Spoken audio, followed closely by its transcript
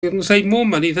You can save more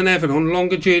money than ever on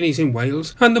longer journeys in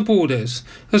Wales and the borders,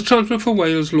 as Transport for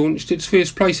Wales launched its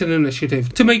first pricing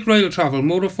initiative to make rail travel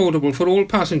more affordable for all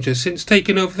passengers since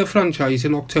taking over the franchise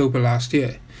in October last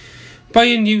year.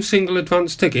 Buying new single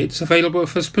advance tickets available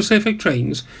for specific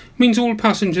trains means all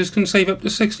passengers can save up to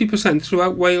 60%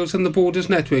 throughout Wales and the borders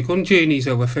network on journeys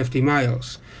over 50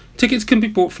 miles. Tickets can be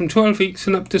bought from 12 weeks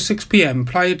and up to 6pm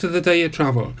prior to the day of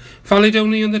travel, valid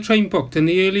only on the train booked, and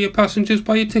the earlier passengers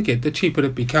buy a ticket, the cheaper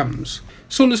it becomes.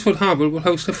 Saundersfoot Harbour will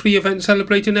host a free event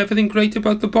celebrating everything great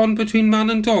about the bond between man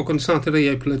and dog on Saturday,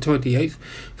 April 28th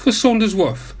for Saunders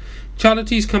Woof.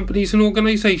 Charities, companies and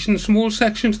organisations from all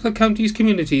sections of the county's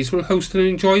communities will host an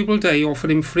enjoyable day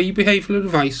offering free behavioural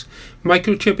advice,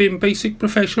 microchipping, basic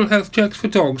professional health checks for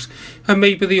dogs and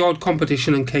maybe the odd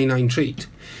competition and canine treat.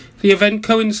 The event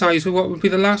coincides with what will be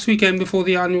the last weekend before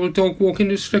the annual dog walking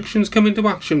restrictions come into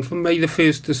action from May the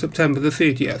 1st to September the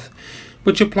 30th,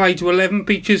 which apply to 11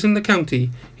 beaches in the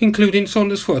county, including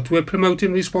Saundersfoot. We're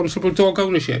promoting responsible dog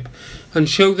ownership and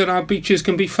show that our beaches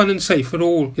can be fun and safe for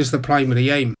all is the primary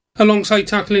aim, alongside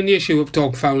tackling the issue of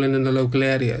dog fouling in the local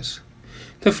areas.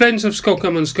 The Friends of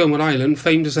Skocum and Skomer Island,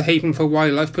 famed as a haven for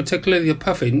wildlife, particularly the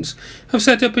puffins, have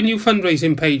set up a new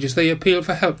fundraising page as they appeal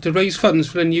for help to raise funds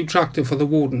for a new tractor for the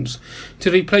wardens,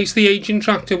 to replace the ageing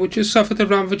tractor which has suffered the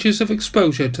ravages of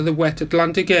exposure to the wet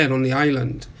Atlantic air on the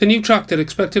island. The new tractor,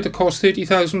 expected to cost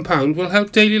 £30,000, will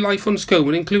help daily life on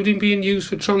Skomer, including being used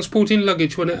for transporting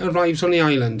luggage when it arrives on the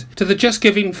island, to the Just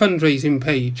Giving fundraising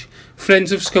page,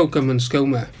 Friends of Skocum and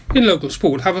Skomer. In local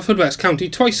sport, Haverfordwest County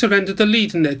twice surrendered the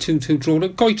lead in their 2-2 draw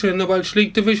at Goitre in the Welsh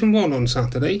League Division 1 on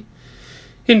Saturday.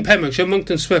 In Pembrokeshire,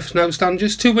 Monkton Swifts now stand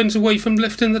just 2 wins away from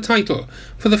lifting the title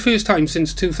for the first time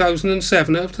since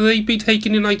 2007 after they beat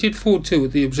Hakin United 4-2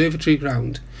 at the Observatory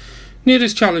Ground.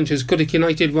 Nearest challengers, Goodwick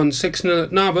United won 6-0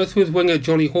 at Narberth with winger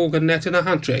Johnny Horgan netting a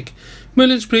hat-trick.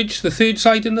 Merlin's Bridge, the third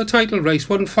side in the title race,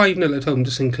 won 5-0 at home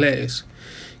to St Clair's.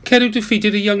 Carew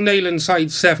defeated a young Neyland side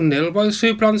 7-0, while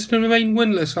Sir Branston remained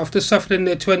winless after suffering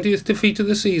their 20th defeat of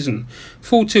the season,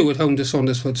 4-2 at home to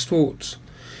Saundersfoot Sports.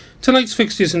 Tonight's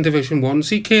fixtures in Division 1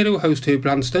 see Carew host Sir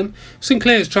Branston, St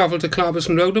Clair's travel to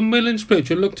Claverson Road, and Merlin's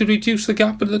Bridge will look to reduce the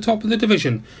gap at the top of the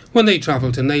division when they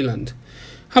travel to Neyland.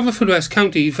 Haverfordwest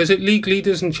County visit league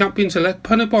leaders and champions-elect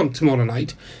Punabont tomorrow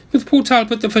night, with Port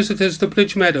Talbot the visitors to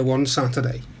Bridge Meadow on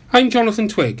Saturday. I'm Jonathan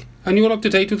Twigg, and you're up to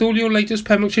date with all your latest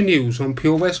Pembrokeshire news on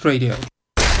Pure West Radio.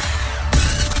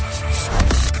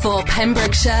 For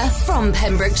Pembrokeshire, from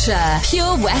Pembrokeshire,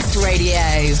 Pure West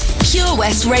Radio. Pure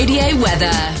West Radio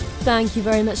weather. Thank you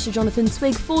very much to Jonathan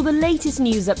Twigg for the latest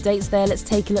news updates there. Let's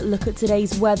take a look at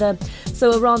today's weather.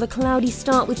 So a rather cloudy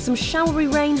start with some showery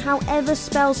rain, however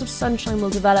spells of sunshine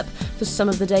will develop for some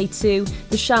of the day too.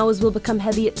 The showers will become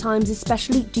heavy at times,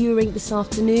 especially during this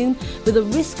afternoon, with a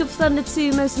risk of thunder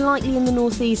too, most likely in the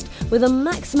northeast, with a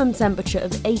maximum temperature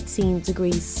of 18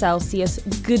 degrees Celsius.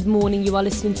 Good morning, you are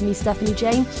listening to me, Stephanie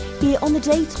Jane, here on the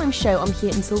Daytime Show. I'm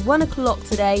here until 1 o'clock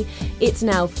today. It's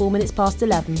now 4 minutes past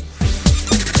 11.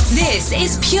 This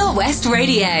is Pure West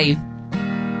Radio.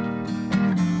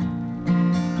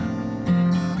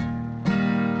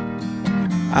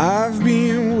 I've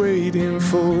been waiting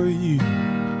for you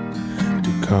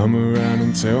to come around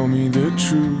and tell me the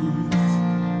truth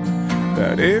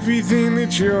about everything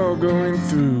that you're going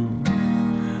through.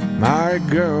 My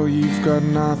girl, you've got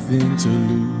nothing to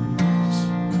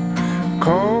lose.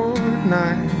 Cold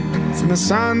nights and the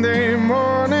Sunday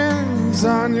mornings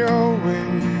on your way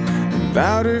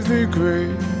out of the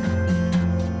grave.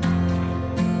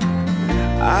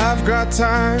 I've got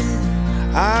time,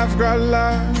 I've got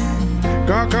love,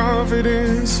 got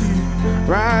confidence, you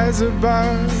rise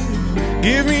above.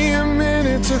 Give me a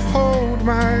minute to hold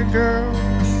my girl.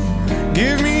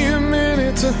 Give me a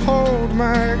minute to hold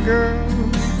my girl.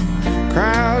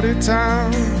 Crowded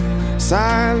town,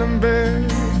 silent bed,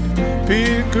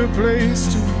 pick a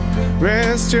place to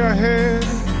rest your head.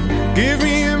 Give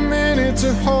me a minute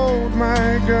to hold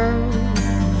my girl.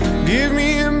 Give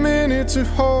me a minute to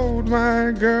hold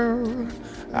my girl.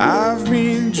 I've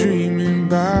been dreaming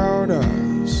about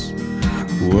us,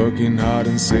 working hard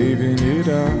and saving it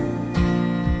up.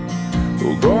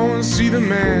 We'll go and see the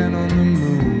man on the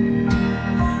moon.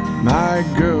 My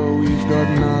girl, we've got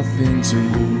nothing to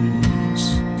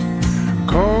lose.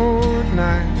 Cold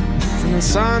nights and the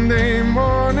Sunday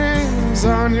mornings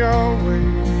on your way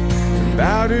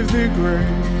out of the grave.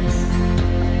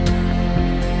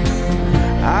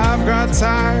 I've got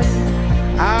time,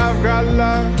 I've got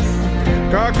love,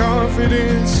 got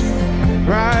confidence,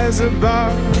 rise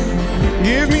above.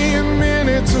 Give me a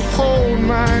minute to hold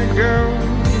my girl.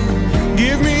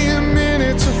 Give me a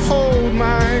minute to hold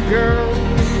my girl.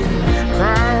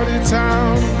 crowded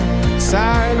town,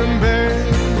 silent bed.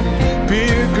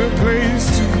 Pick a place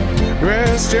to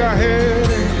rest your head.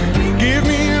 Give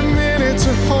me a minute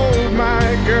to hold my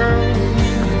girl.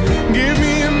 Give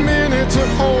me a minute to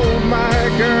hold my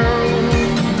girl.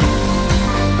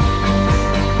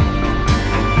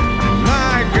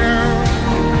 My girl,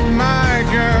 my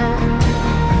girl.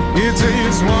 It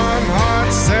takes one hot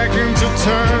second to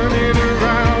turn it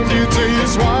around. It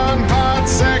takes one hot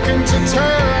second to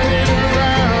turn it around.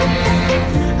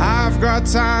 I've got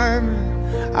time,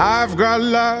 I've got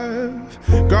love,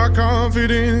 got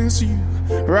confidence, you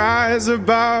rise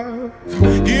above.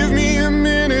 Give me a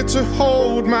minute to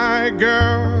hold my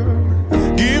girl.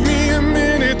 Give me a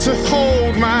minute to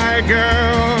hold my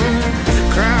girl.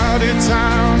 Crowded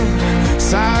town,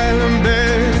 silent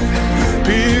bed.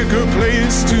 Pick a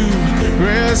place to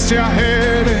rest your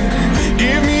head.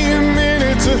 Give me a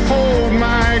minute to hold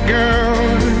my girl.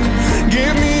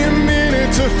 Give me a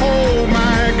minute to hold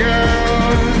my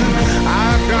girl.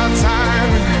 I've got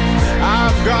time,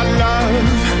 I've got love,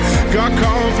 got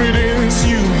confidence,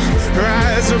 you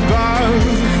rise above.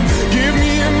 Give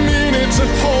me a minute to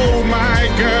hold my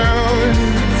girl.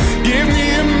 Give me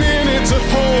a minute to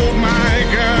hold my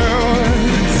girl.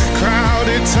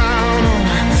 Crowded town,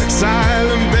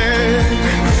 silent bed.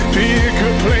 Pick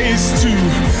a place to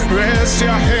rest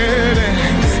your head.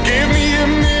 Give me a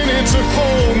minute to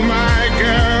hold my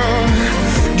girl.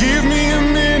 Give me a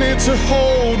minute to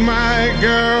hold my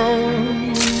girl.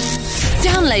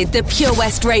 Download the Pure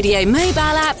West Radio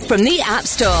mobile app from the App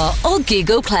Store or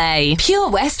Google Play. Pure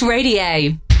West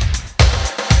Radio.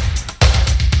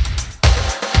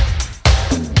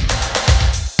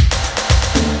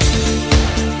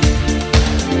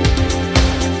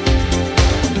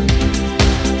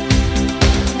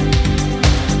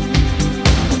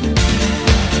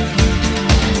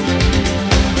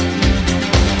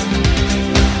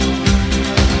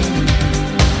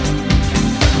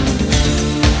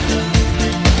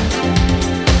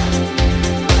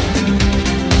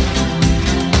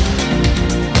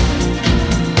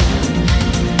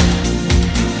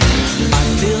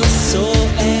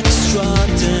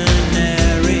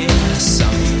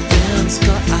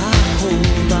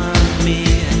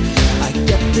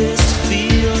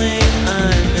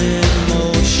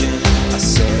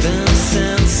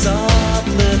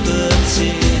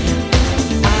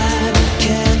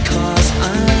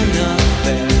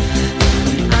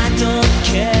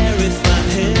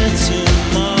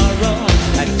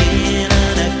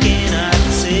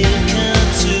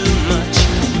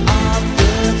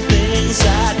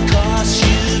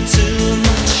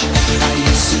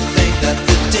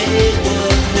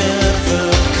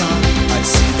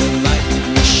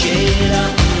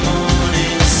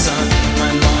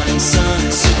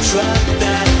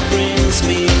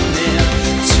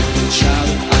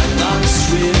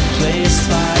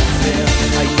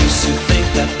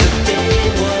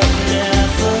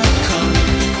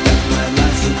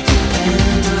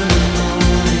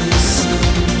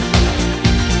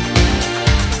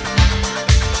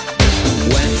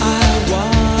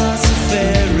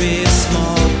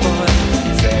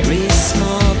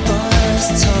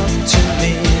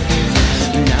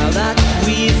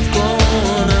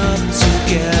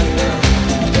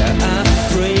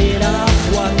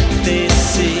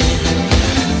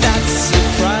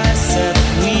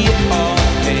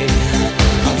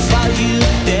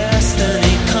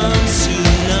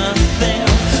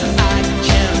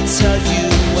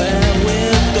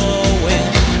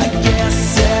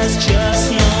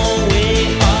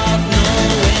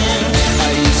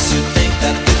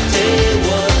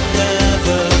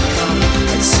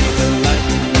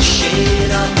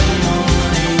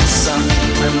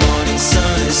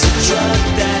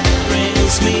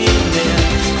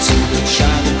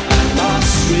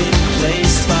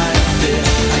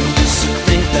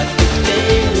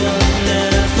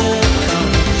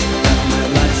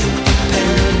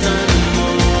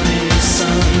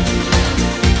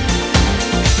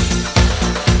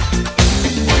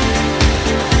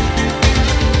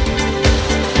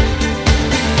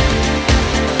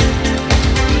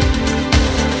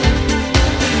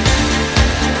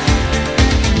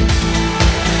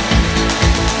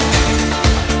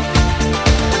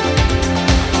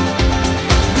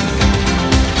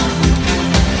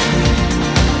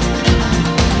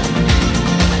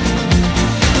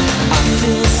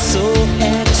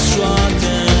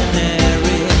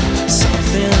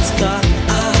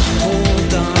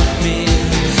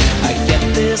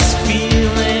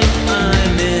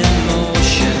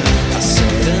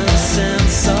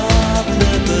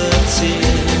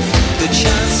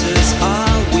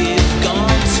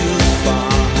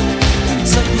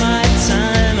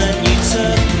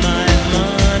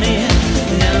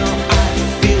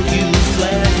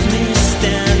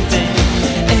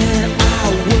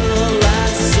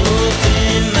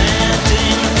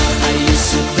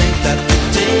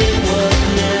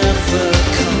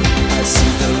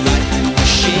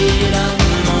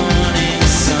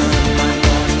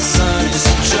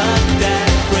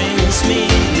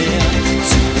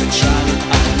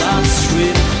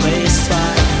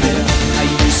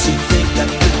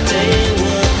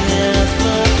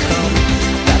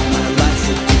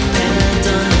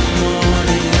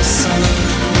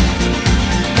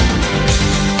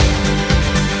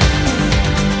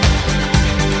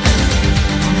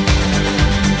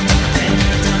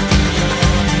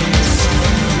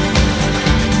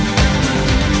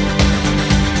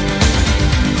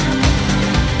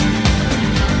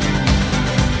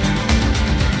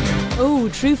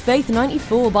 True Faith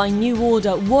 94 by New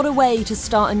Order. What a way to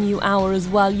start a new hour as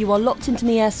well. You are locked into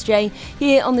me, SJ,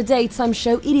 here on the Daytime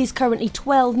Show. It is currently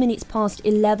 12 minutes past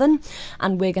 11,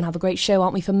 and we're going to have a great show,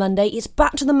 aren't we, for Monday? It's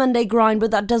back to the Monday grind, but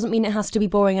that doesn't mean it has to be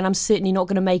boring, and I'm certainly not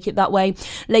going to make it that way.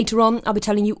 Later on, I'll be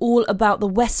telling you all about the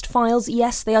West Files.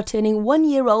 Yes, they are turning 1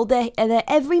 year old. They're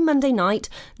every Monday night,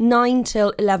 9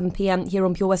 till 11pm here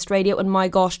on Pure West Radio, and my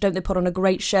gosh, don't they put on a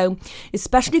great show,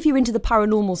 especially if you're into the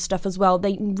paranormal stuff as well.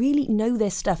 They really know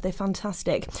their stuff. They're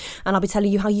fantastic. And I'll be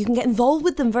telling you how you can get involved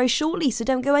with them very shortly, so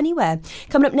don't go anywhere.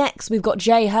 Coming up next, we've got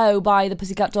J-Ho by the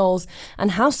Pussycat Dolls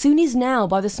and How Soon Is Now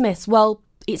by the Smiths. Well,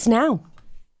 it's now.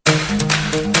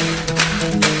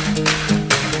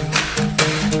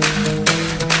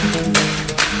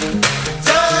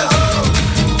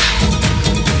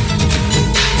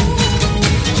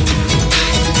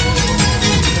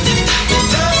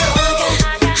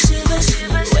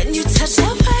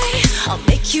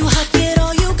 You hug it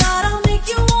all you got, I'll make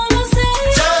you wanna say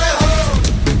J-Ho.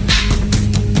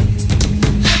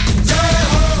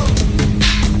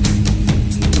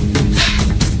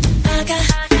 I got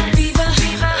fever,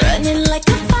 running like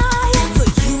a fire. For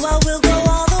you I will go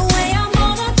all the way, I'm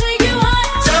gonna take you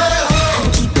higher. J-Ho. I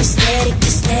keep it steady,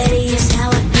 'cause steady is how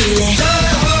I feel it.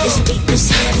 J-Ho. This beat is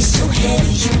heavy, so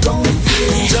heavy, you gon'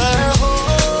 feel it. J-Ho.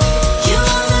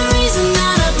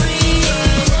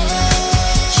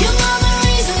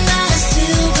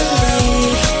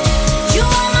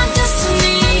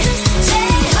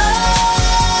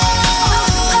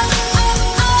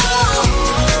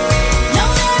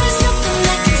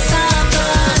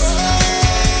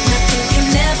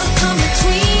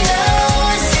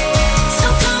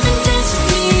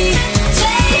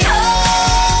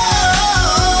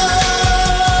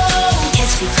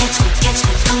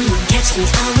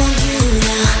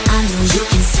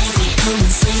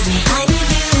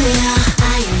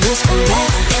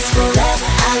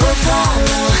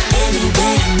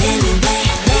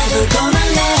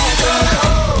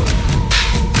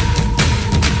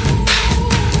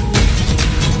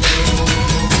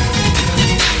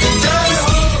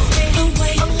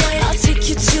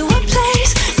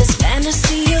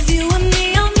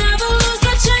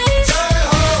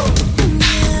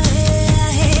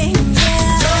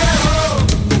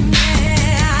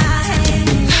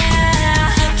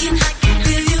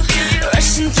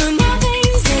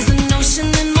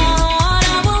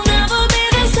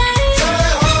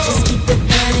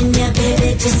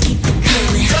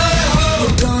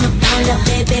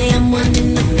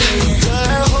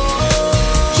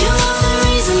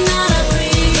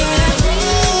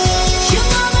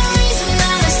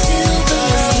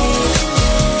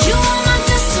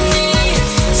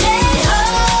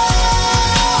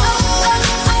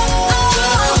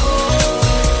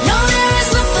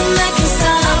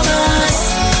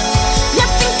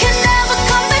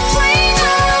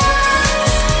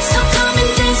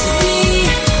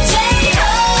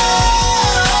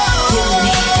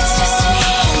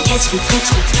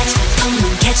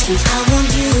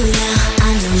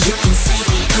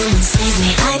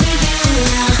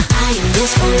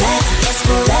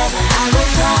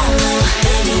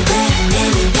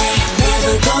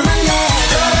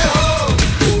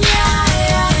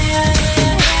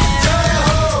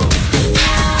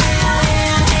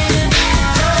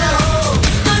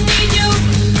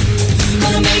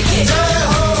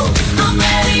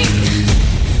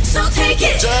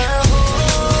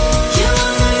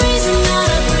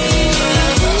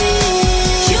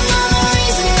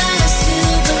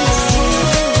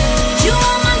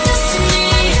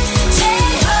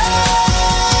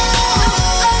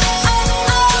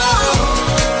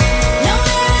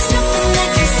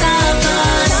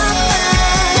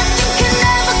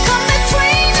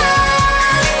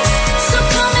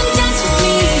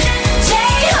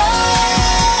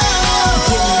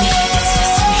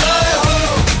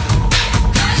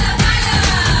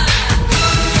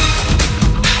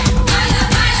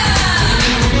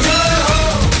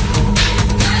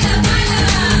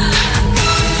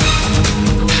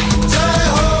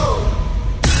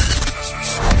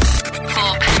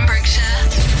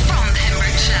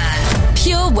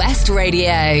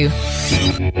 Radio.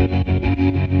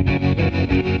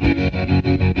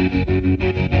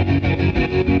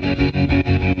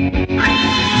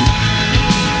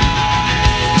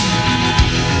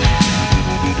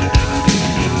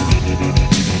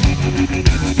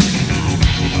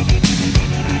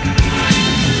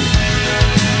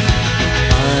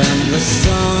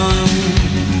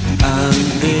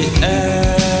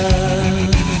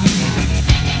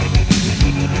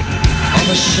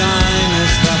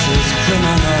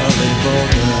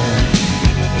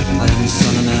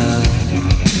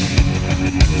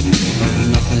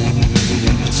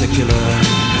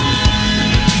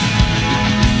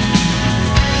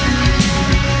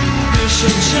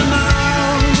 shut your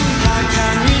mouth. How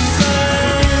can you say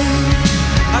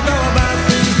I go about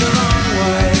things the wrong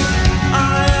way?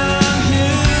 I am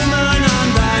human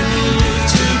and I need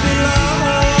to be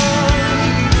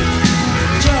loved,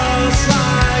 just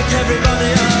like everybody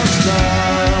else does.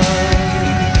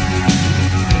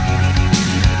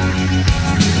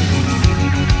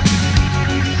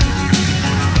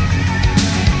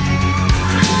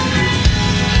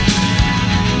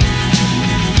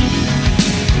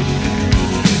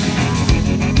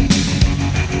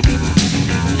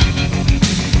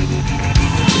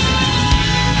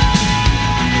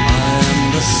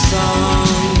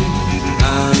 Sun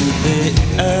and the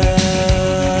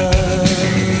air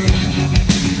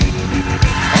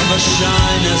of a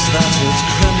shyness that is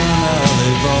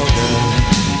criminally vulgar.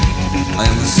 I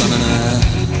am the sun and air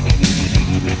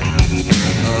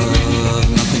of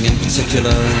nothing in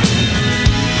particular.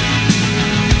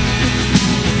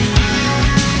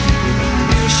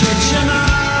 You shut your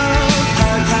mouth.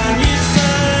 How can you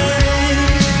say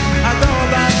I go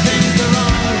about things the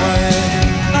wrong way?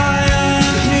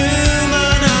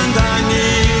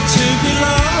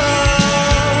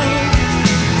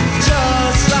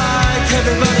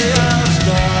 Everybody else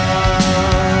does.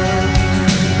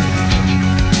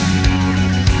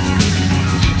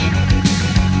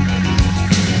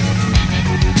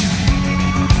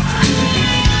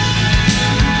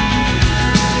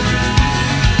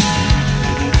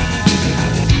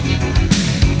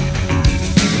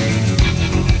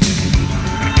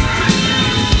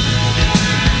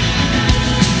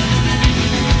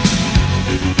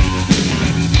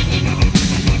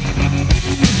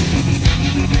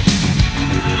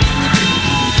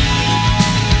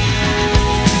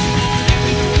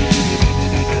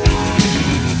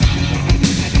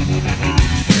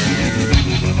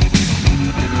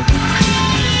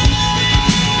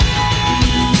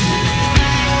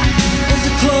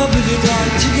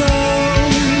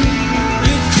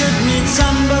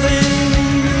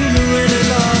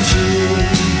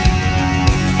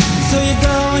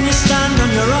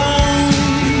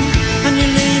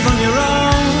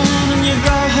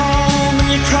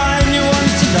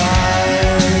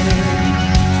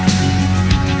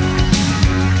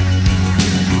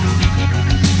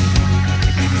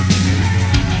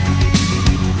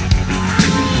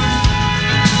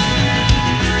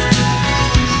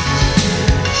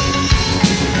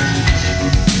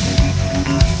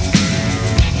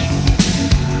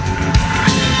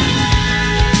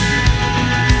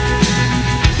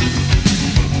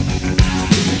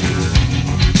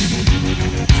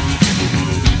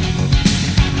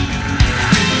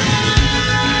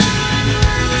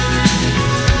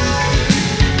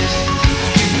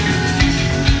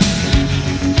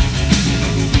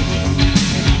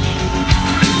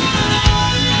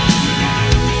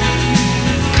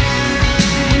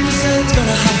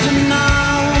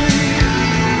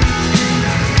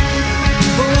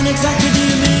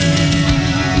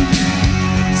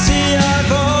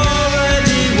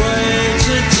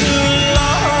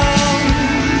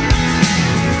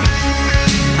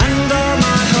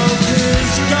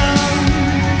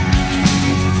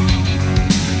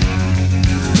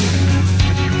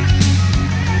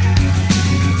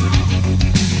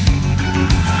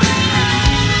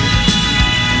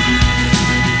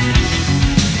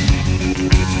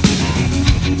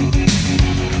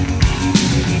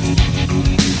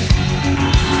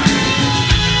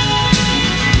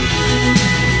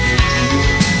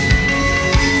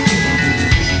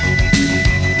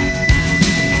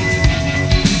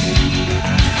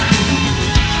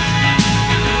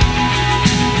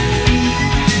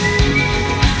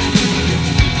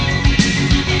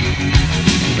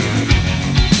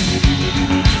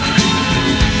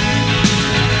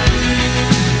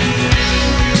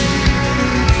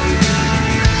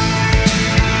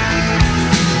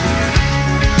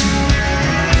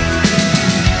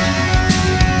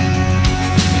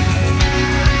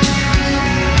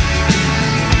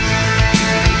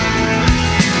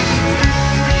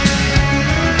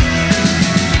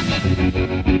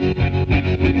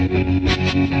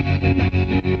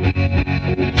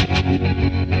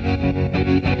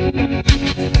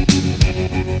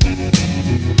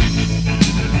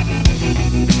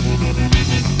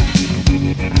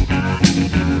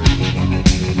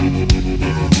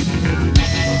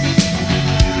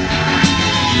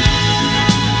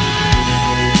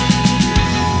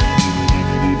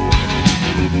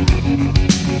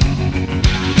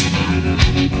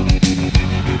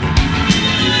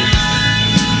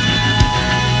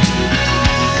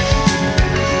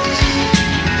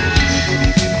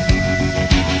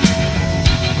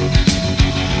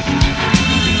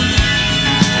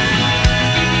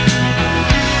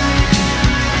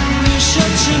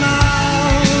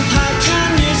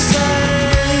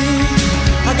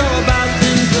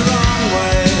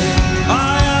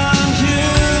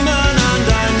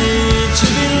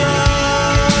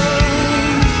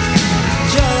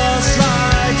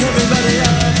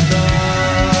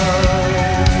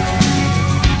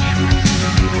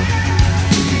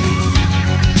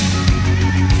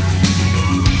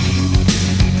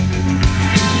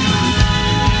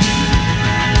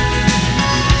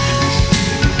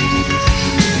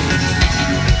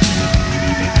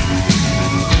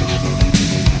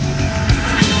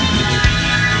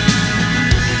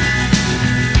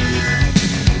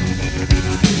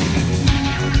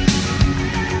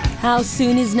 How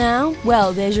soon is now?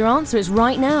 Well, there's your answer. It's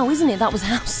right now, isn't it? That was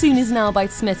How Soon Is Now by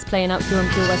Smiths playing out here on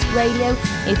Pure West Radio.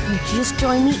 If you just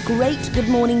joined me, great good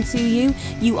morning to you.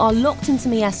 You are locked into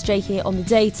me, SJ, here on the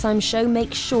Daytime Show.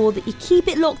 Make sure that you keep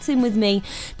it locked in with me,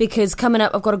 because coming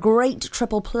up, I've got a great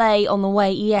triple play on the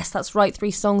way. Yes, that's right, 3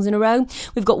 songs in a row.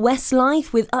 We've got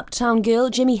Westlife with Uptown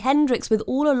Girl, Jimi Hendrix with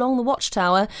All Along the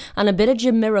Watchtower, and a bit of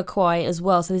Jamiroquai as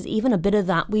well. So there's even a bit of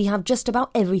that. We have just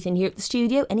about everything here at the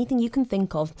studio, anything you can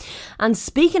think of. And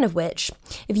speaking of which,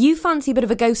 if you fancy a bit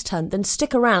of a ghost hunt, then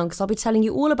stick around, because I'll be telling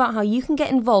you all about how you can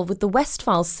get involved with the West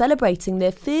Files celebrating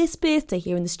their first birthday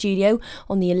here in the studio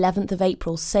on the 11th of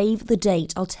April. Save the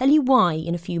date. I'll tell you why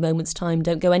in a few moments' time.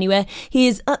 Don't go anywhere.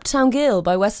 Here's Uptown Girl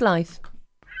by Westlife.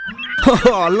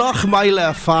 Oh,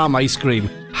 Lochmeyler Farm Ice Cream.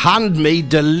 Handmade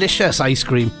delicious ice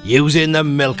cream using the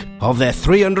milk of their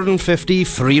 350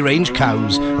 free-range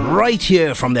cows right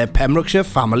here from their Pembrokeshire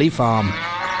family farm.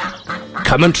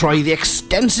 Come and try the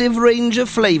extensive range of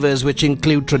flavours which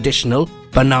include traditional,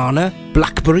 banana,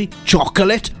 blackberry,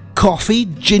 chocolate, coffee,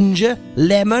 ginger,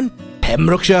 lemon,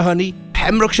 Pembrokeshire honey,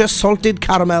 Pembrokeshire salted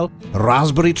caramel,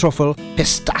 raspberry truffle,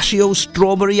 pistachio,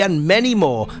 strawberry and many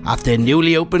more at their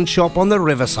newly opened shop on the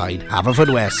Riverside,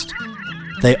 Haverfordwest.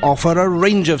 They offer a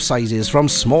range of sizes from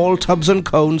small tubs and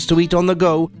cones to eat on the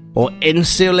go or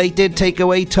insulated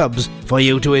takeaway tubs for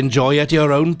you to enjoy at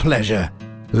your own pleasure.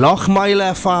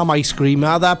 Lochmeyler Farm Ice Cream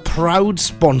are the proud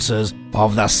sponsors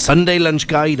of the Sunday Lunch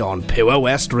Guide on Pure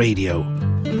West Radio.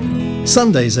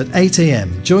 Sundays at 8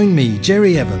 a.m, join me,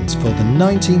 Jerry Evans, for the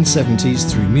 1970s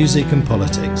through music and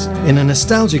politics. In a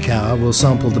nostalgic hour, we'll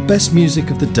sample the best music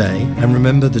of the day and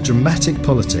remember the dramatic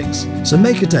politics. So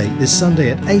make a date this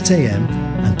Sunday at 8 a.m,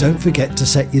 and don't forget to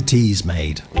set your teas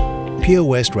made. Pure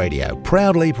West Radio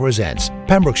proudly presents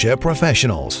Pembrokeshire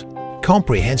Professionals.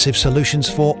 Comprehensive solutions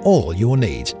for all your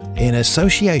needs in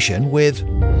association with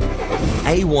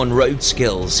A1 Road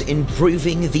Skills,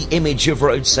 improving the image of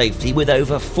road safety with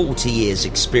over 40 years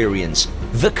experience.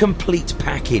 The complete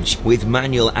package with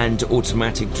manual and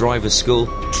automatic driver school,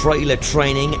 trailer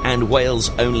training and Wales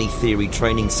only theory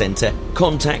training centre.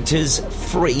 Contact us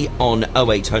free on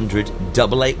 0800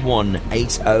 881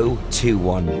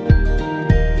 8021.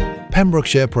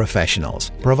 Pembrokeshire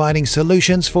Professionals, providing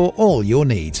solutions for all your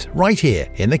needs right here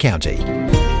in the county.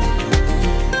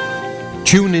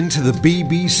 Tune in to the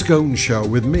BB Scone Show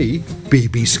with me,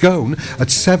 BB Scone, at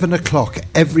 7 o'clock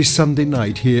every Sunday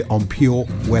night here on Pure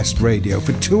West Radio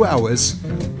for 2 hours.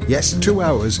 Yes, 2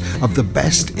 hours of the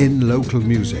best in local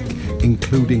music,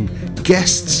 including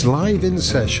guests live in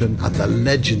session and the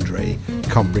legendary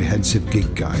Comprehensive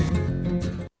Gig Guide.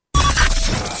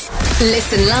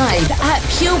 Listen live at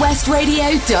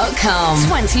purewestradio.com.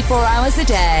 24 hours a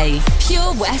day.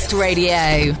 Pure West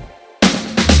Radio.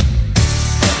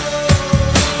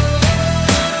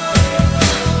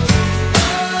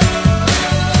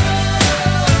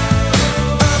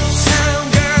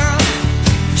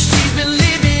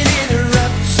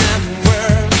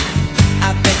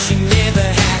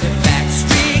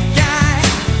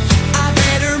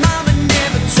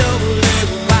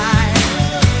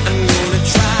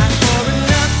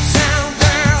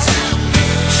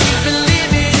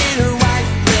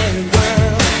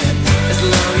 As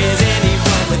long as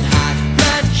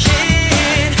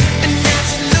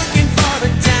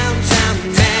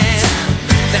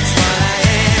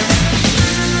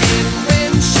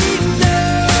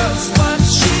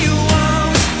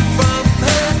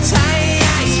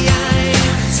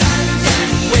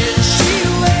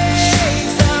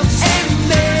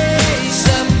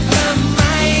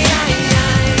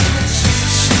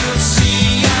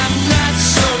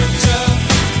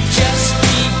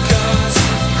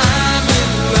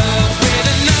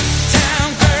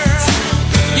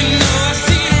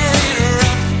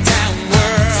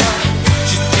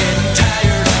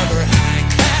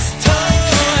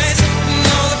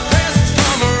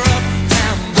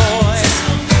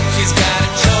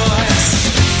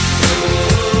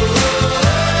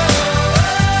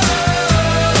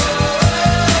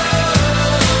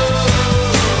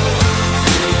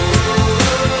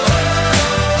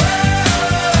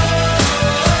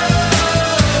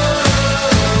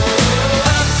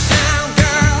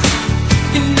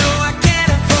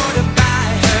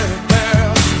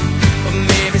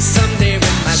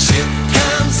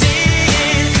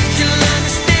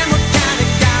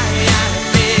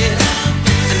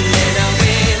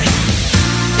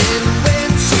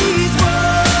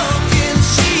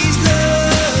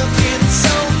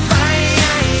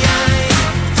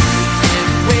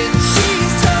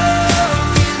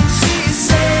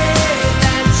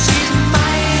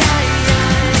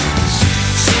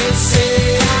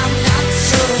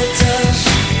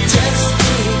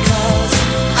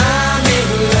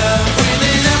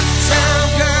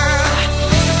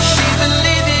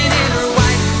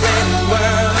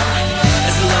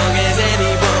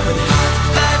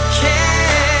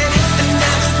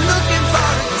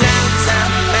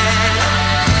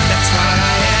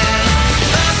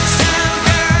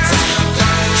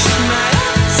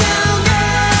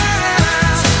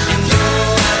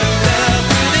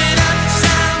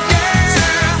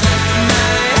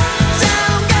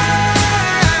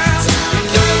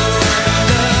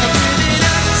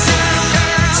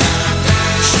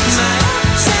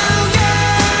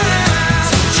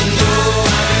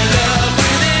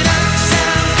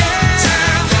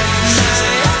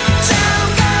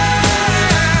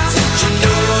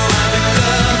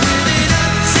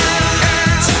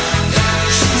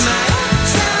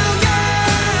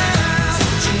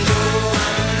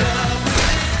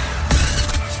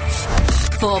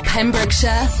For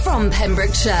Pembrokeshire, from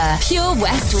Pembrokeshire, Pure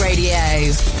West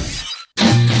Radio.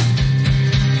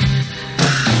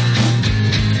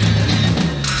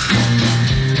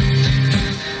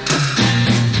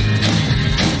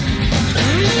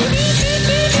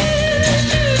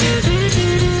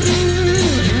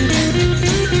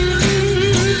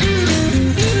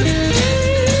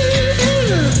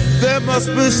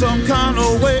 Must be some kind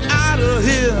of way out of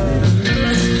here,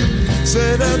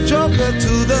 said the joker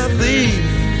to the thief.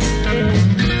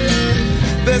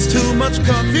 There's too much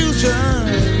confusion,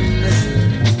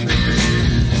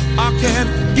 I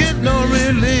can't get no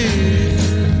relief.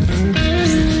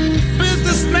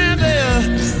 Businessman there,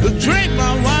 drink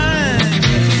my wine.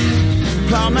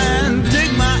 Plowman,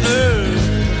 dig my earth.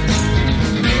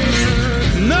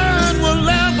 None will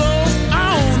level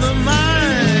on the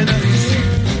mine.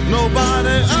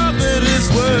 Nobody of it is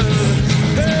worth.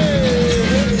 Hey,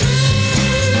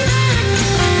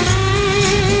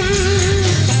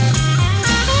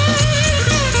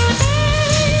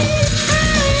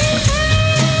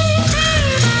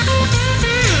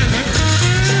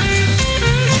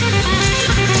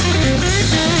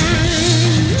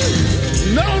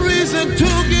 no reason to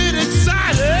get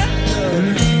excited.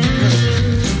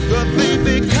 The thief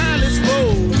be kindly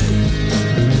spoke.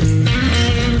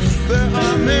 There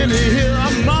are many here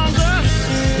among us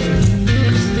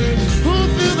who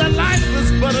feel that life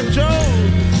is but a joke.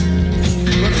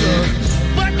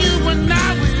 But you and I,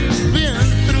 we've been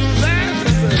through that,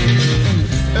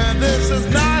 and this is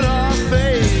not our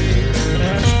fate.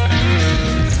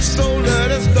 So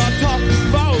let us start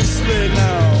talking falsely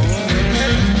now.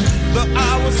 The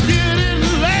hour's getting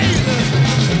late.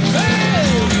 Hey!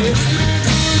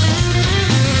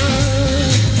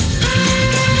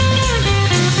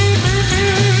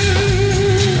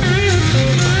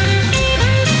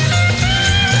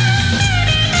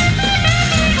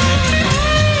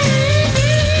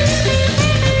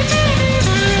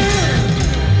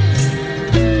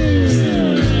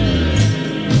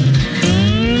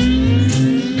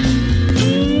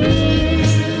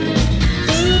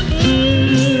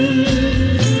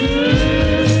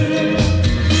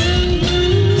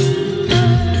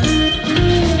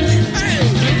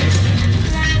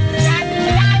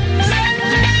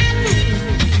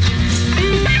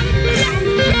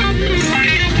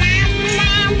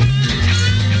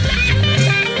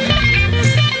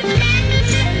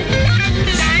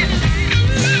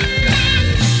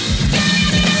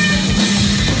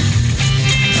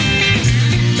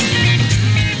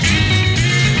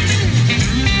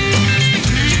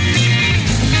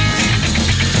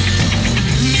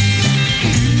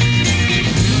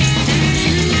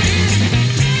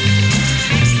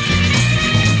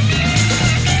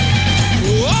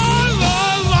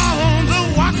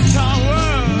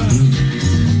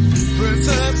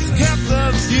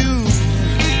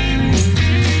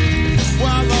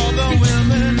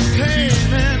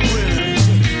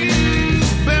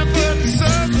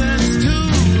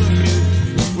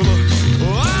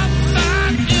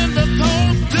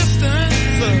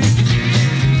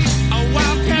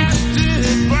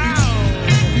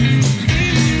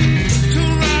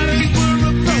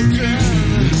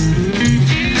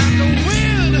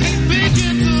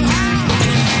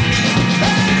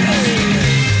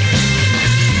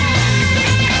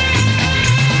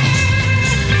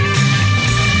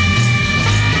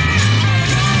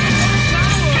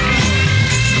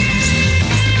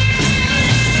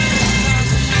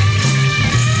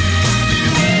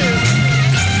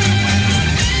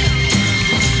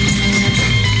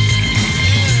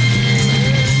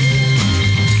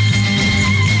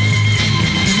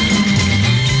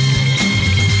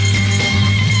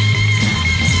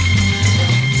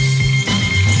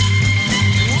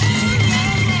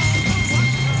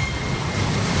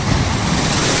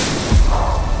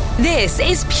 This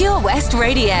is Pure West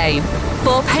Radio.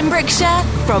 For Pembrokeshire,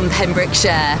 from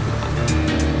Pembrokeshire.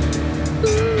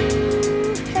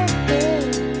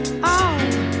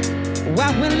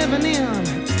 What we're living in,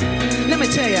 let me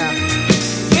tell ya.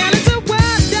 And it's a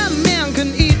world that man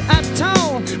can eat at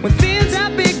all, when things are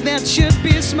big that should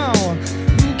be small.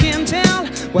 Who can tell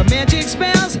what magic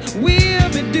spells we'll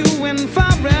be doing for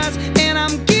us? And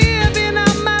I'm giving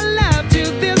up my life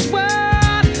to this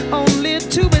world, only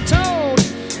to be told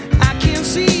I can't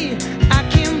see, I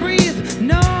can't breathe,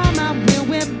 no, my will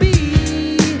will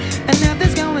be. And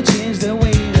nothing's gonna change the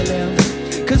way we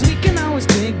live, 'cause we can always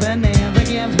take but never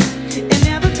give. And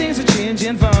now the things are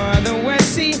changing for the worse.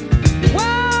 See,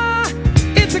 wow,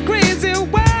 it's a crazy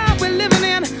world we're living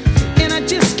in, and I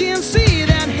just can't see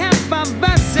that half of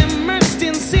us immersed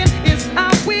in sin is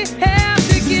all we have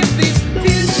to give these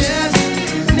futures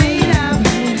made of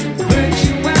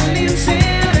virtue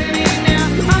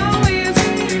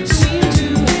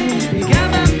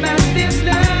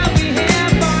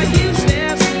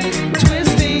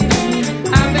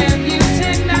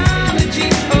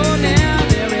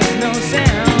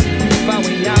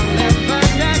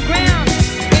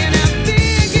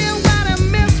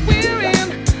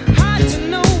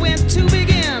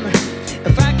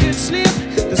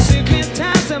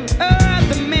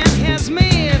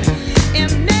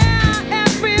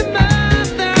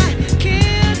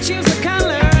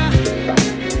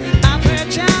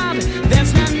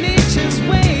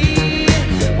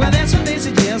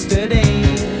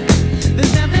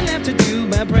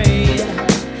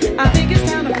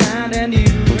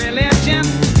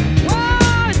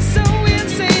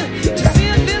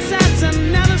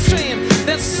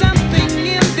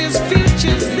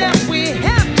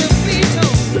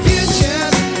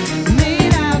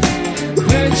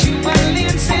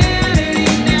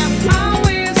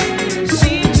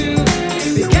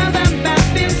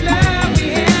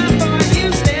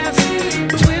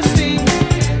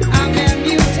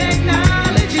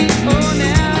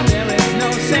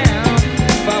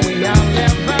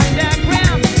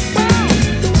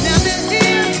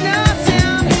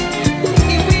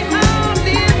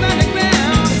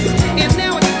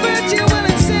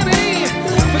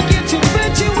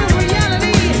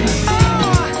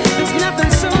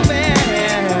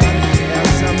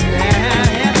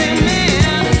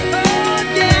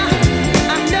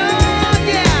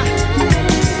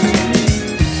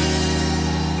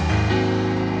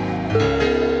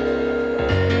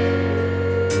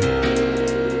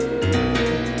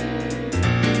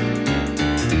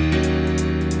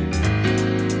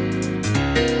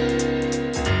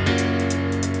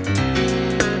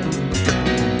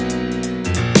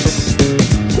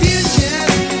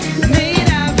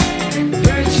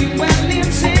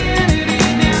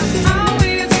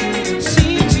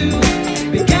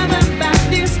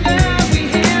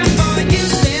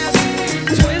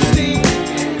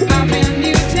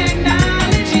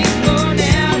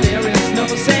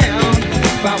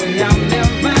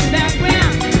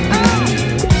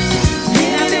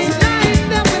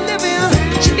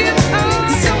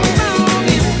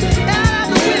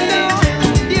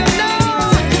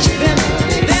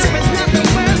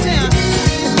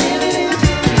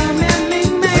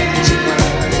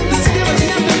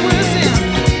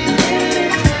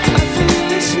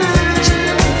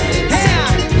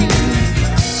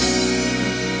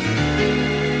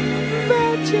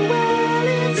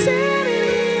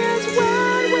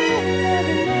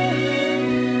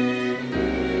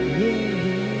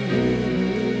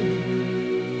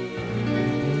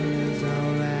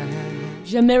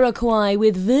Jamiroquai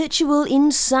with Virtual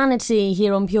Insanity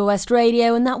here on Pure West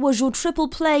Radio, and that was your triple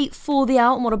play for the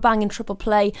hour. And what a banging triple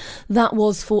play that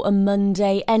was for a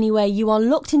Monday. Anyway, you are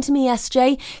locked into me,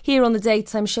 SJ, here on the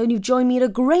Daytime Show, and you've joined me at a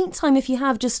great time if you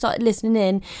have just started listening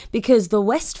in, because the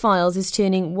West Files is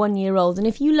turning 1 year old, and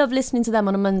if you love listening to them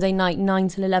on a Monday night, 9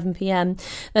 till 11pm,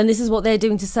 then this is what they're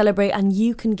doing to celebrate, and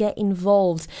you can get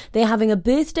involved. They're having a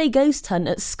birthday ghost hunt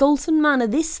at Scolton Manor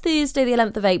this Thursday, the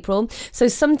 11th of April, so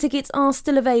some tickets are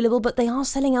still available, but they are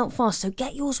selling out fast, so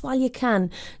get yours while you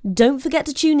can. Don't forget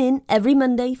to tune in every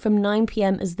Monday from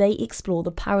 9pm as they explore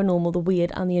the paranormal, the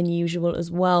weird and the unusual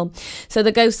as well. So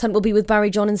the ghost hunt will be with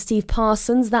Barry John and Steve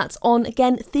Parsons. That's on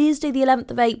again Thursday the 11th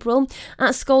of April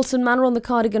at Scolton Manor on the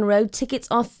Cardigan Road. Tickets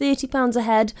are £30 a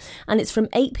head, and it's from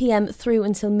 8pm through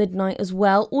until midnight as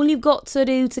well. All you've got to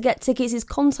do to get tickets is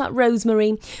contact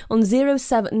Rosemary on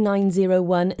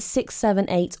 07901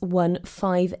 678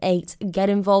 158. Get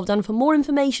involved, and for more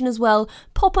information as well,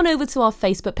 pop on over to our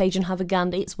Facebook page and have a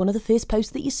gander. It's one of the first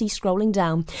posts that you see scrolling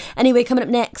down. Anyway, coming up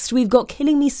next, we've got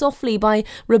Killing Me Softly by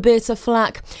Roberta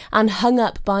Flack and Hung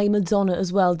Up by Madonna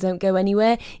as well. Don't go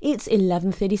anywhere. It's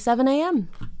 11:37am.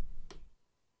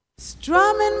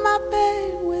 Strumming my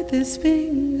pain with his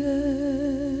fingers,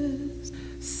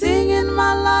 singing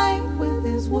my life with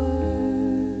his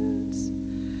words,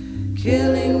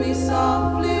 killing me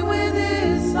softly with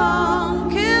his song,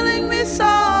 killing me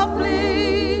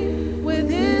softly with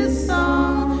his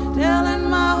song, telling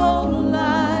my whole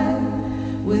life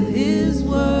with his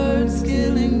words,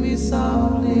 killing me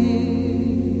softly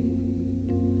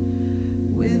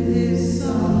with his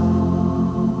song.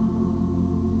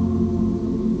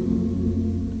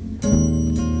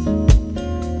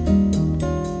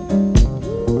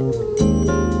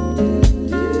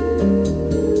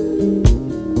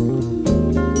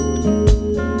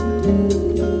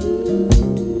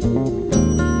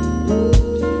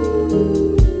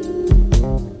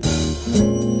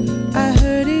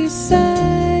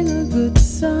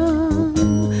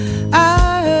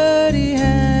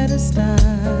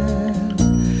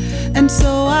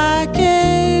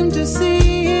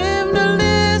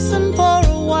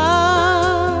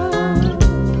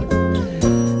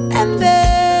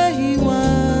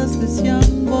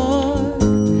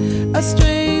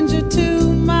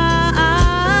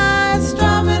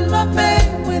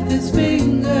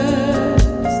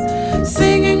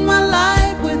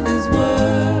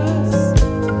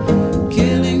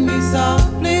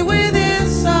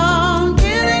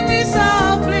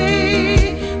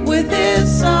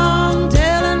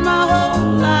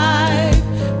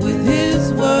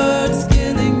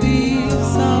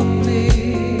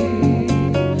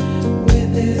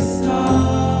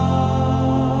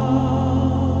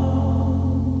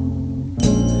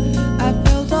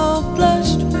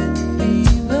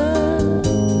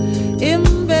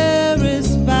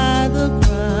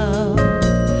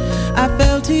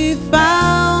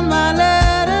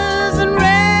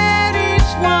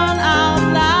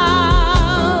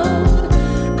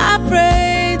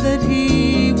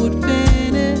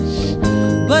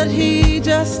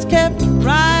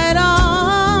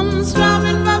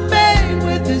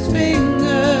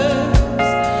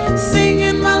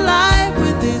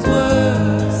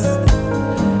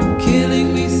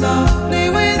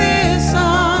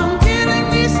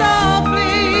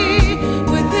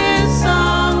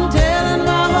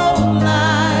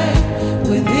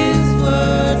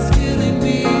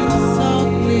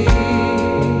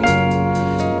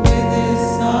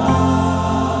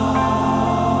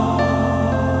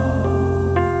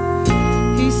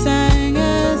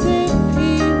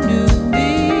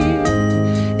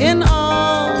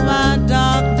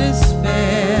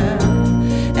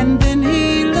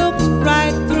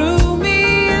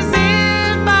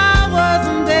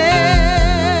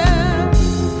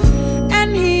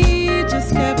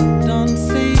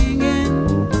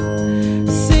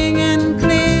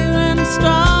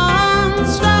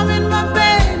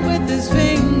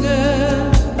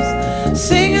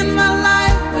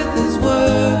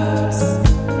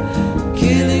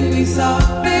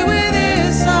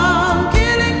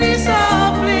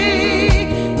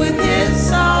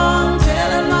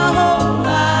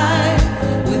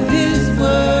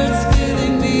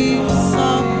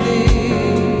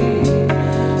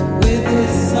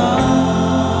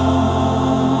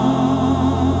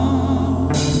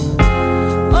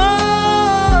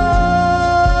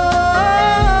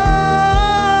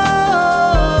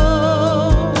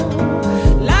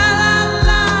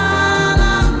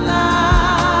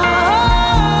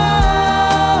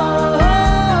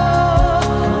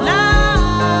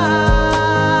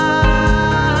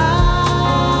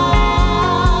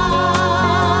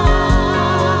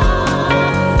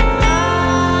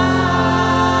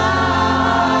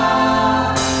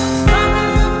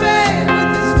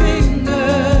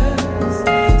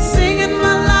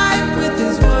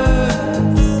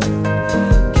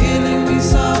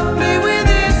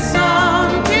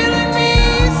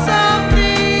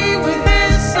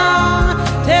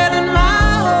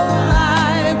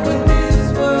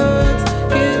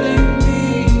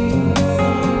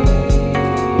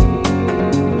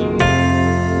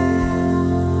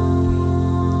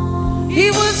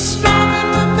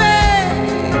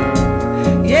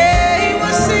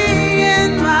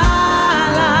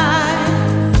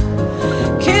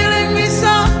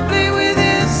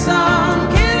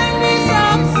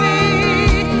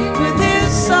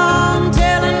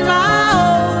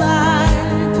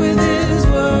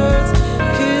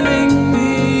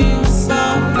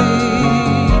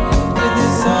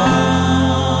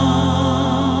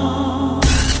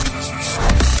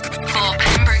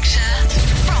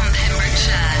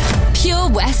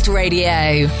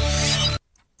 Radio.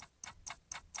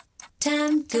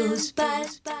 Time goes by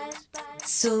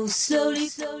so slowly.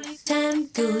 Time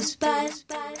goes by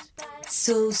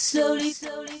so slowly.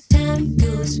 Time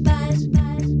goes by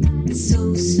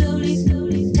so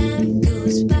slowly. Time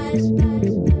goes by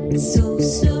so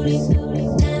slowly.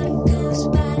 Time goes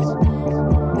by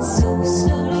so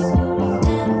slowly.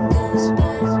 Time goes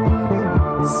by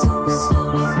so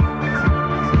slowly.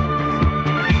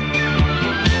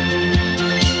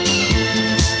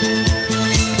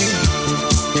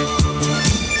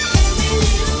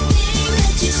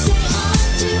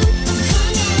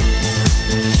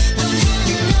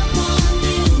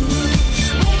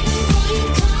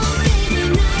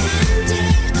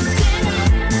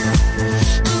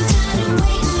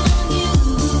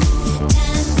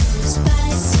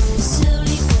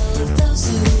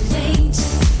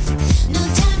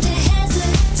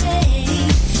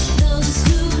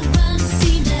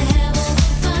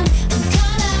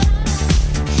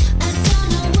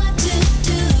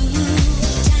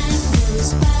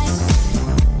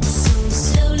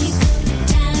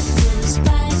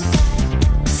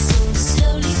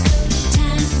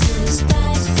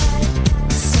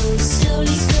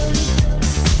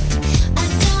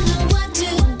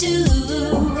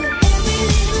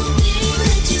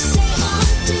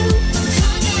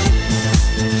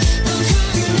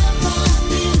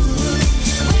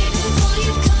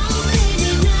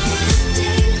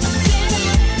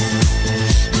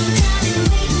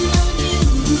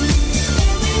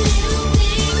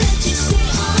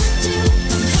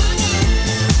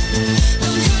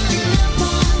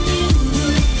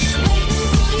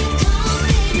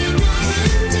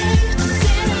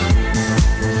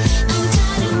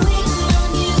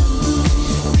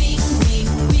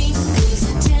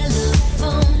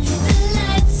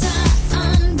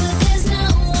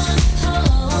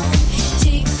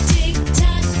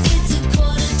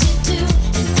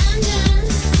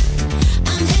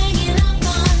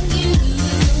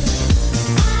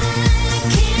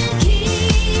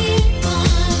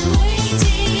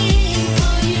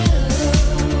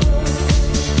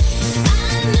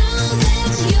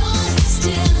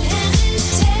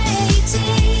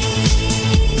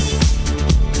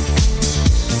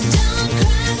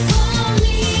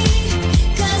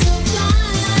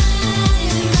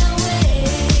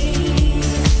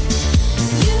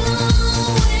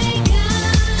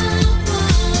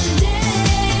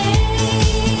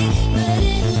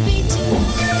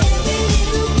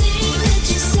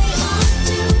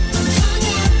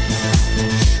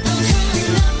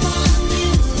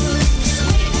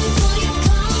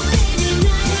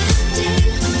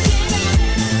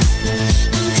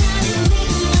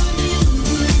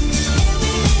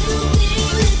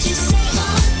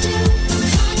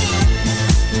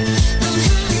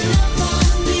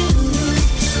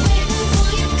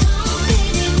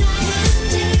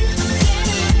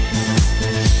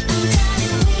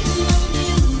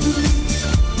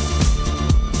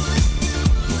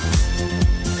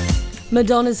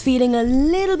 Madonna's feeling a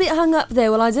little bit hung up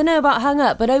there. Well, I don't know about hung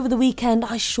up, but over the weekend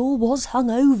I sure was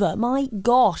hungover. My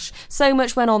gosh, so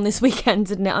much went on this weekend,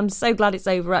 didn't it? I'm so glad it's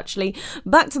over, actually.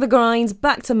 Back to the grind,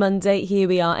 back to Monday. Here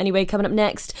we are. Anyway, coming up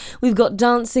next, we've got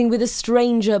Dancing with a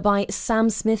Stranger by Sam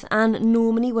Smith and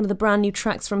Normani, one of the brand new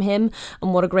tracks from him.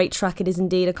 And what a great track it is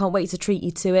indeed. I can't wait to treat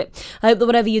you to it. I hope that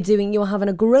whatever you're doing, you're having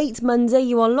a great Monday.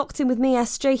 You are locked in with me,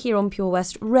 SJ, here on Pure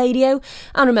West Radio.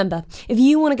 And remember, if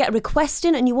you want to get a request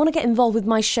in and you want to get involved with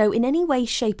my show in any way,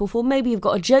 shape or form, maybe you've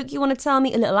got a joke you want to tell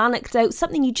me, a little anecdote,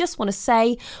 something you just want to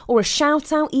say, or a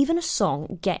shout out, even a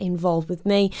song, get involved with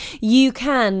me. You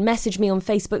can message me on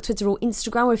Facebook, Twitter or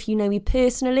Instagram, or if you know me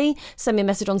personally, send me a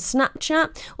message on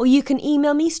Snapchat, or you can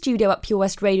email me,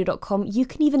 studio@purewestradio.com. You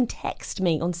can even text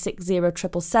me on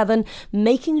 60777,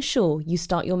 making sure you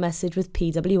start your message with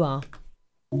PWR.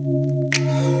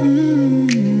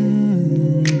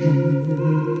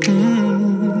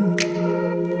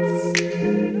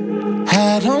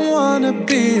 I don't wanna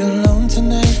be alone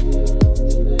tonight.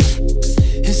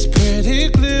 It's pretty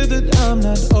clear that I'm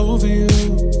not over you.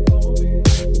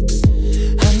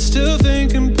 I'm still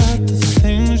thinking about the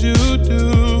things you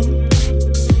do.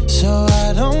 So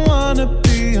I don't wanna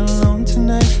be alone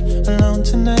tonight, alone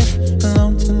tonight,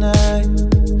 alone tonight.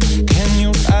 Can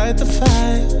you fight the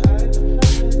fire?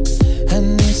 I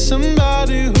need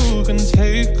somebody who can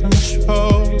take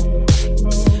control.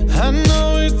 I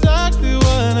know exactly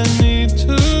what I need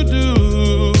to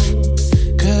do,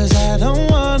 'cause I don't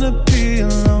wanna be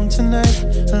alone tonight,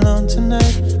 alone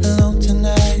tonight, alone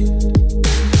tonight.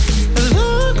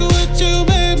 Look what you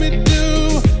made me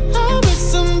do. I'm with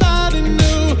somebody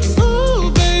new. Ooh,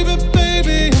 baby,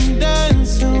 baby, I'm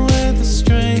dancing with a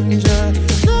stranger.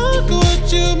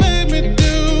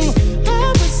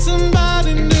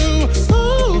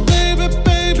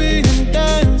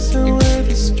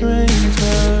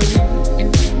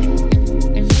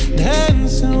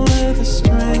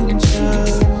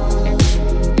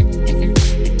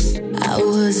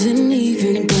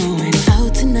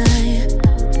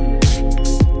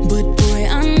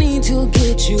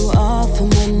 you off of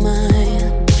my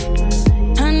mind.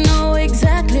 I know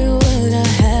exactly what I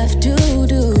have to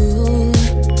do.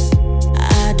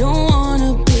 I don't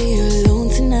wanna be alone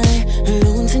tonight,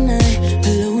 alone tonight,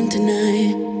 alone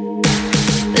tonight.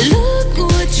 Look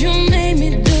what you made me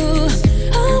do.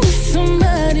 I was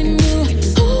somebody new.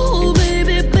 Oh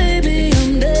baby, baby,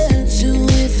 I'm dancing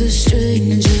with a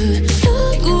stranger.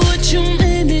 Look what you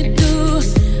made me do.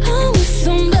 I was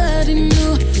somebody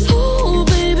new. Oh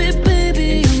baby,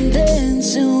 baby, I'm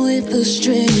dancing with a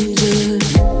stranger.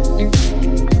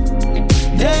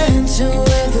 Dancing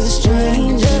with a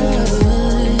stranger.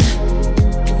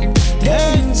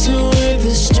 Dancing with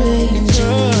a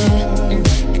stranger.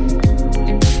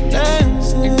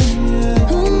 Dancing,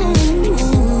 yeah. Ooh,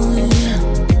 yeah.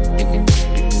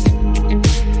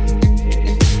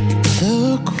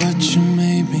 Look what you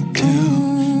made me do.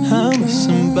 I'm with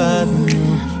somebody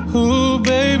new. Ooh,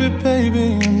 baby, baby,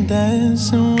 I'm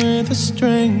dancing with a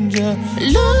stranger.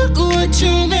 Look what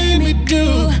you made me do.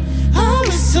 I'm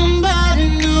with somebody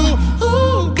new.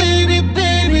 Ooh, baby,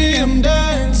 baby, I'm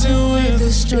dancing with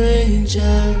a stranger.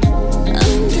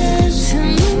 I'm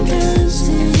dancing, I'm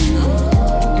dancing.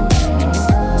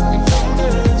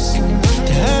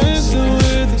 Dancing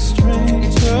with a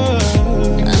stranger.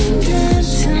 I'm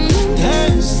dancing, I'm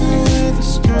Dancing with a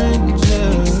stranger.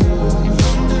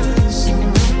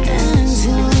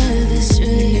 dancing with a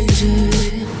stranger.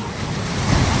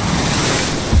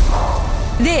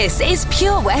 This is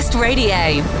Pure West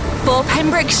Radio. For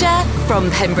Pembrokeshire, from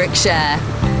Pembrokeshire.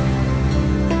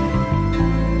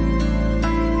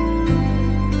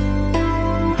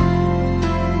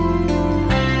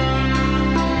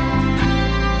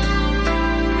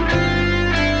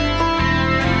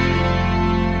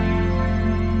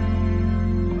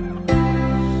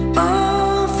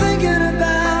 Oh, thinking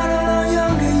about all our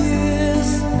younger years.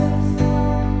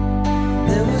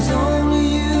 There was only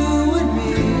you and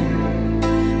me.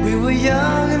 We were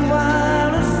young and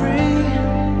wild and free.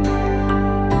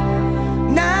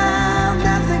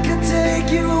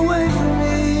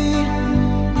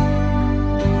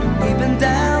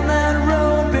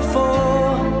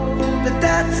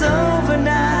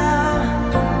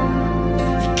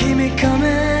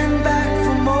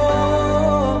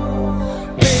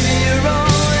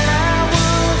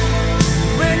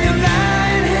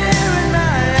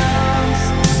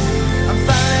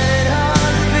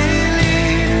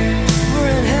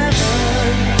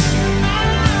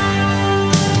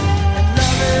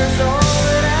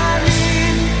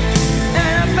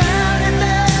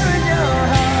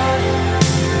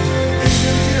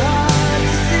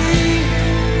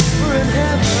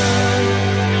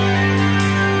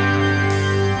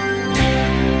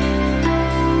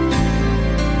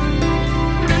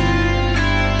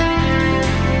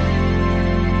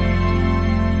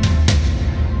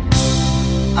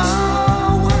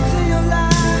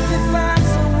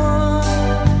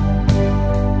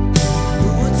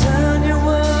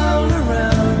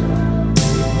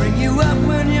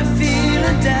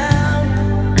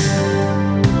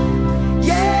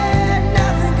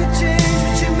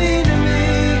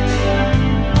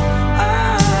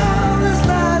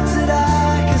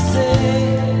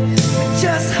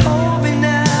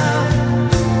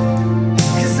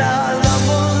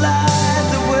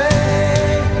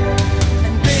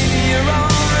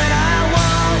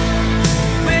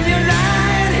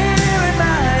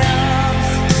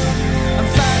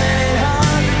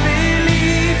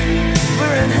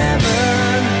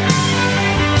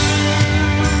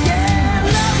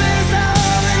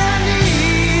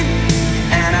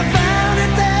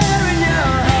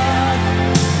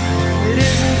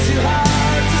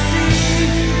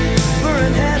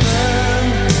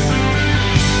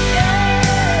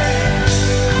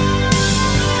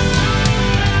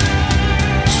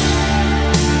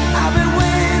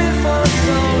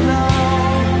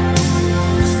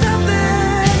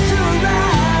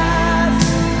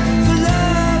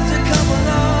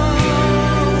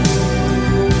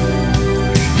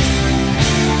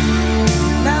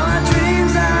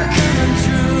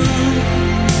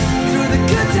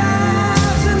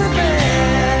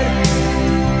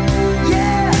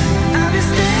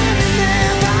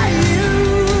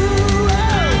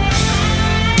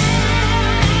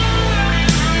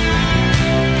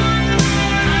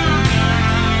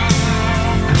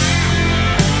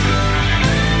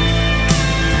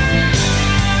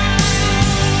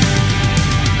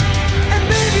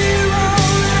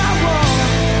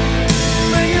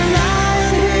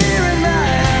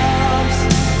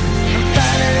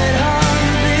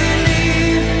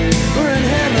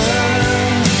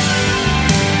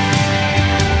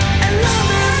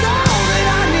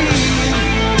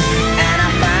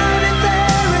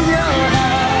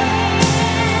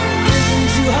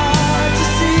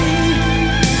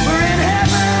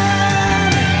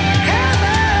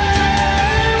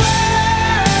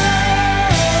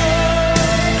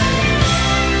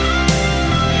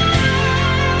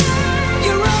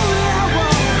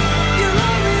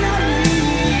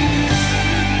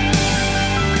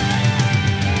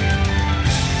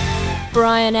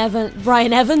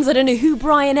 Brian Evans. I don't know who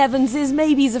Brian Evans is.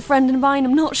 Maybe he's a friend of mine,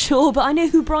 I'm not sure, but I know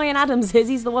who Brian Adams is.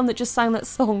 He's the one that just sang that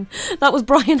song. That was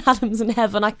Brian Adams in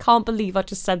Heaven. I can't believe I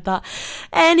just said that.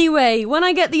 Anyway, when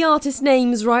I get the artist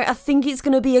names right, I think it's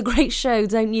going to be a great show,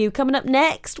 don't you? Coming up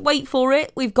next, wait for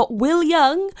it, we've got Will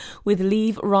Young with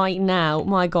Leave Right Now.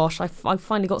 My gosh, I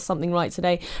finally got something right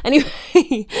today.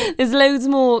 Anyway, there's loads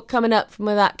more coming up from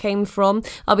where that came from.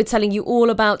 I'll be telling you all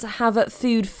about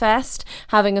Haverfood Fest.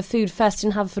 Having a food fest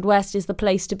in Haverfordwest is the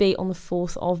place to be on the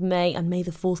 4th of May, and may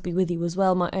the 4th be with you as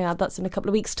well, might I add. That's in a couple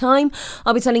of weeks' time.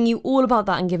 I'll be telling you all about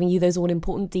that and giving you those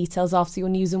all-important details after your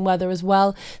news and weather as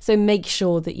well, so make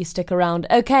sure that you stick around.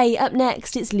 Okay, up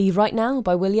next, it's Leave Right Now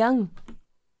by Will Young.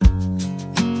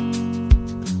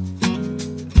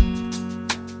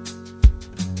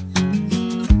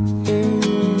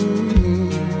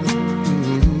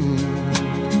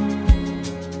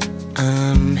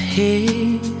 I'm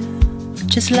here,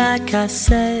 just like I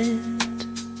said,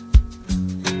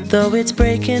 though it's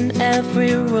breaking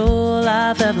every rule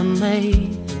I've ever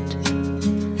made.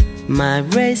 My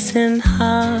racing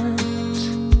heart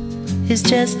is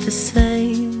just the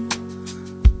same.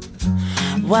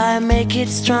 Why make it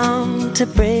strong to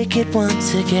break it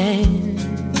once again?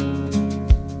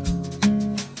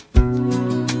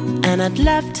 And I'd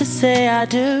love to say I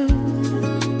do,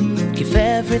 give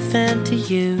everything to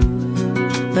you,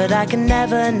 but I can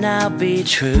never now be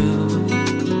true.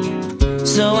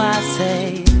 So I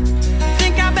say,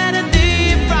 think I better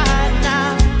leave right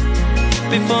now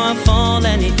before I fall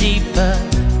any deeper.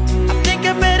 I think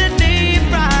I better leave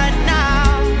right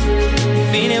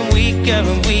now, feeling weaker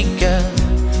and weaker.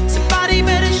 Somebody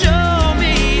better show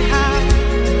me how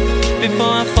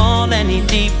before I fall any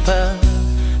deeper.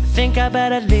 I think I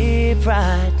better leave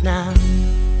right now.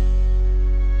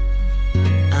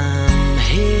 I'm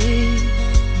here,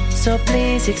 so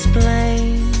please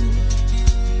explain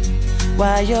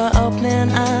why you're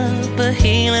opening up a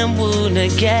healing wound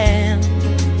again.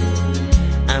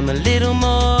 I'm a little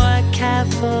more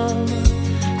careful,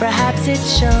 perhaps it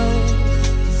shows,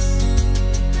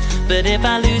 but if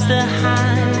I lose the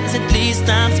highs, at least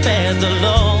I'm spared the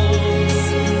lows.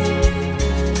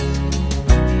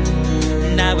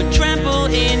 And I would trample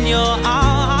in your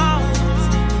arms.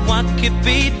 What could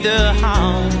be the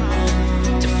harm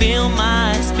to feel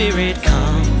my spirit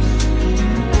calm?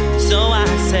 So I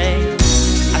say,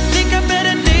 I think I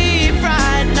better leave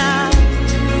right now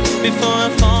before I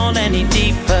fall any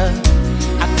deeper.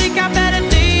 I think I better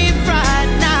leave right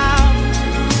now,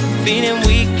 feeling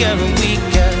weaker and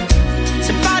weaker.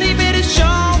 Somebody better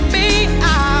show me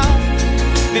out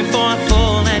before I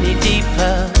fall any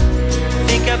deeper.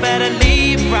 I think I better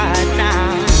leave right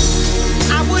now.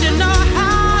 I wouldn't know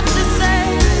how to say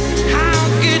how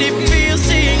good it feels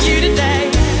seeing you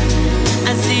today.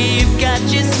 I see you've got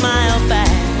your smile back,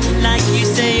 like you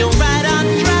say you're right on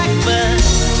track, but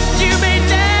you may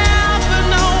never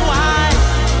know why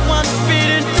once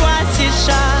bitten, twice is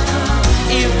shy.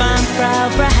 If I'm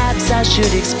proud, perhaps I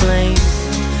should explain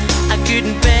I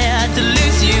couldn't bear to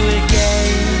lose you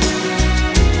again.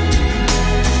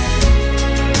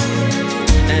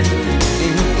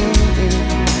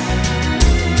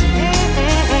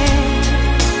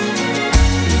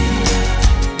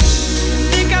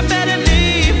 Think I better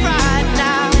leave right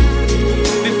now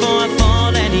before I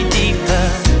fall any deeper.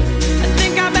 I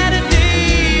think I better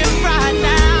leave right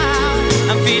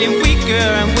now. I'm feeling weaker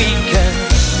and weaker.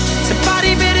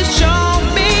 Somebody better show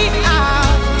me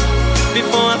out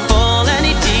before I fall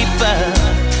any deeper.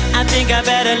 I think I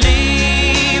better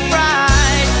leave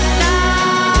right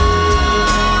now.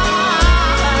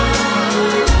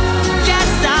 Yes,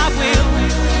 I will.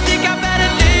 Think I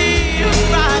better leave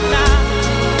right now.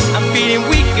 I'm feeling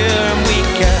weaker and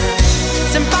weaker.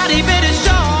 Somebody better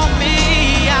show me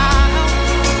out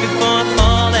before I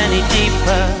fall any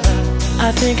deeper.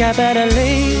 I think I better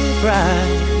leave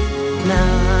right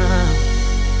now.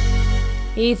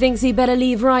 He thinks he better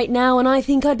leave right now, and I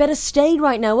think I'd better stay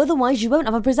right now, otherwise you won't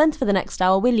have a presenter for the next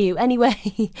hour, will you? Anyway,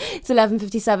 it's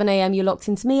 11:57am, you're locked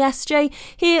into me, SJ,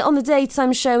 here on the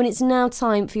daytime show, and it's now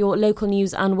time for your local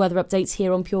news and weather updates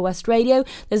here on Pure West Radio.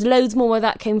 There's loads more where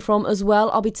that came from as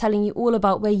well. I'll be telling you all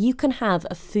about where you can have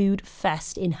a food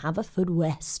fest in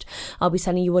Haverfordwest. I'll be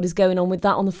telling you what is going on with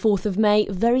that on the 4th of May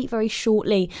very, very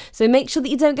shortly. So make sure that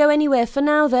you don't go anywhere. For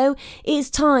now, though, it's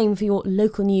time for your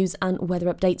local news and weather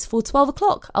updates for 12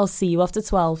 o'clock. I'll see you after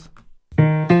 12.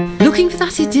 Looking for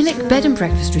that idyllic bed and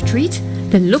breakfast retreat?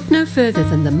 Then look no further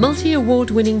than the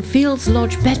multi-award-winning Fields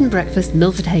Lodge Bed and Breakfast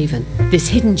Milford Haven. This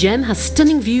hidden gem has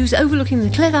stunning views overlooking the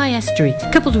Cleddau Estuary,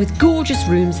 coupled with gorgeous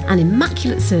rooms and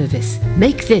immaculate service.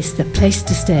 Make this the place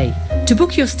to stay. To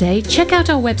book your stay, check out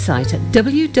our website at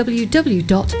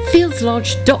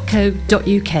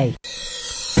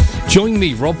www.fieldslodge.co.uk. Join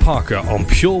me, Rob Parker, on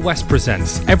Pure West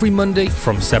Presents every Monday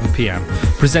from 7pm,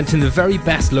 presenting the very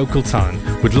best local talent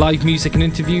with live music and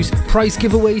interviews, prize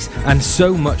giveaways and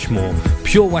so much more.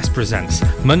 Pure West Presents,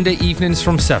 Monday evenings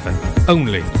from 7,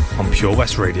 only on Pure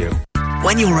West Radio.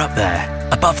 When you're up there,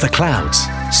 above the clouds,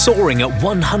 soaring at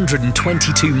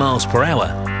 122 miles per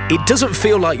hour, it doesn't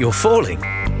feel like you're falling.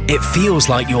 It feels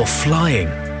like you're flying.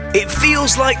 It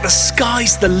feels like the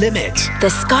sky's the limit. The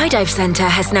Skydive Centre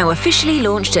has now officially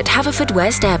launched at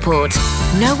Haverfordwest Airport.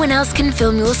 No one else can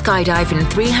film your skydive in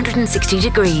 360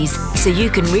 degrees, so you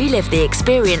can relive the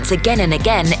experience again and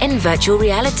again in virtual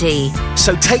reality.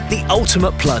 So take the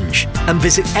ultimate plunge and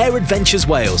visit Air Adventures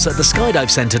Wales at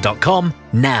theskydivecentre.com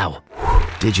now.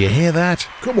 Did you hear that?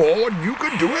 Come on, you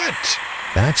can do it.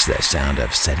 That's the sound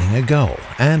of setting a goal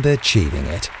and achieving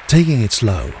it. Taking it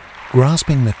slow,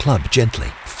 grasping the club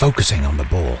gently, focusing on the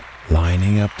ball,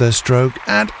 lining up the stroke,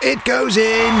 and it goes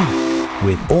in!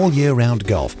 With all year-round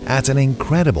golf at an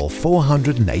incredible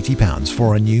 £480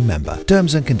 for a new member.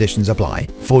 Terms and conditions apply.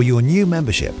 For your new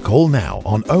membership, call now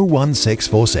on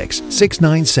 01646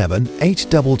 697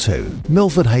 822.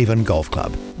 Milford Haven Golf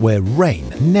Club, where rain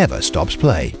never stops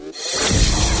play.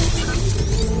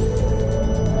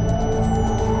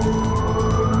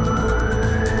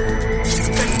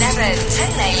 To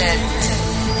Neyland.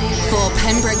 For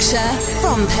Pembrokeshire,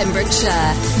 from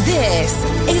Pembrokeshire, this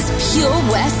is Pure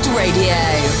West Radio.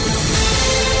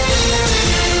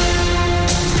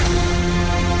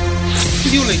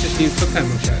 With your latest news for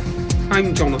Pembrokeshire,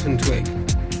 I'm Jonathan Twigg.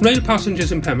 Rail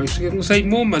passengers in Pembrokeshire can save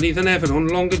more money than ever on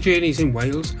longer journeys in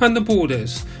Wales and the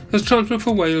borders, as Transport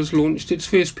for Wales launched its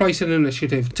first pricing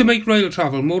initiative to make rail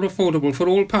travel more affordable for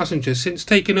all passengers since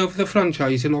taking over the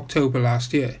franchise in October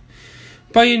last year.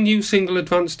 Buying new single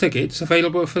advance tickets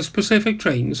available for specific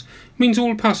trains means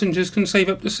all passengers can save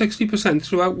up to 60%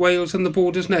 throughout Wales and the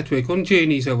Borders network on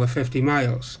journeys over 50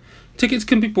 miles. Tickets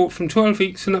can be bought from 12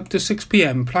 weeks and up to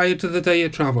 6pm prior to the day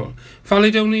of travel,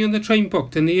 valid only on the train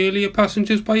booked, and the earlier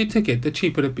passengers buy a ticket, the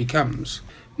cheaper it becomes.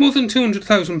 More than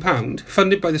 £200,000,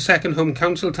 funded by the Second Home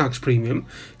Council Tax Premium,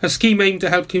 a scheme aimed to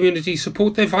help communities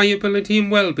support their viability and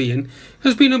well-being,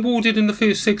 has been awarded in the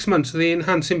first 6 months of the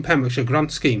Enhancing Pembrokeshire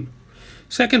grant scheme.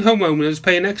 Second home owners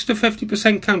pay an extra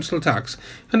 50% council tax,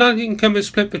 and that income is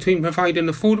split between providing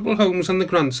affordable homes and the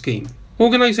grant scheme.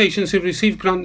 Organisations who receive grant